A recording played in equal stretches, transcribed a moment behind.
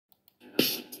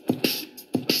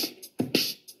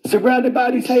Surrounded by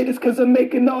these haters cause I'm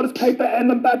making all this paper and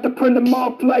I'm about to print them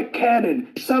off like cannon.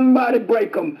 Somebody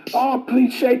break them, oh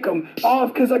please shake them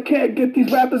off cause I can't get these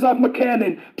rappers off my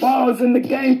cannon. Balls in the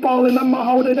game falling, I'ma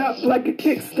hold it up like a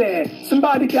kickstand.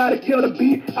 Somebody gotta kill the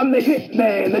beat, I'm the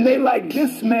hitman. And they like,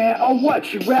 this man, oh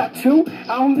what, you rap too?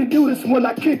 I only do this when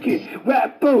I kick it,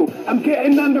 rap through. I'm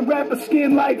getting under rapper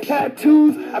skin like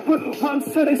tattoos. I put pumps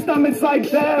to their stomachs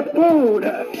like bad food.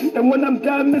 And when I'm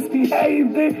done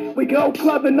misbehaving, we go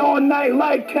clubbing all night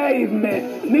like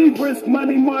cavemen. Me, Brisk,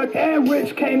 Money, Mark, and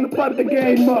Rich came to plug the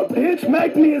game up. Bitch,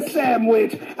 make me a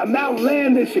sandwich. I'm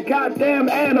outlandish, a goddamn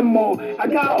animal. I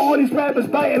got all these rappers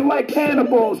biting like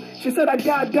cannibals. She said I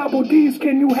got double D's,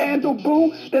 can you handle,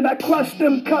 boo? Then I clutch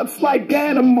them cups like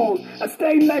animals. I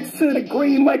stay next to the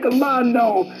green like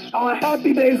Alano. On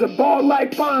happy days, a ball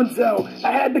like Fonzo.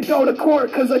 I had to go to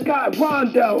court cause I got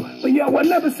Rondo. But yo, I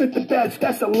never sit the bench,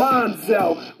 that's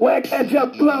Alonzo. Whack edge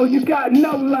up blow, you got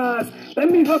no lines.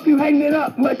 Let me help you hang it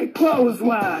up like a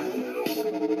clothesline.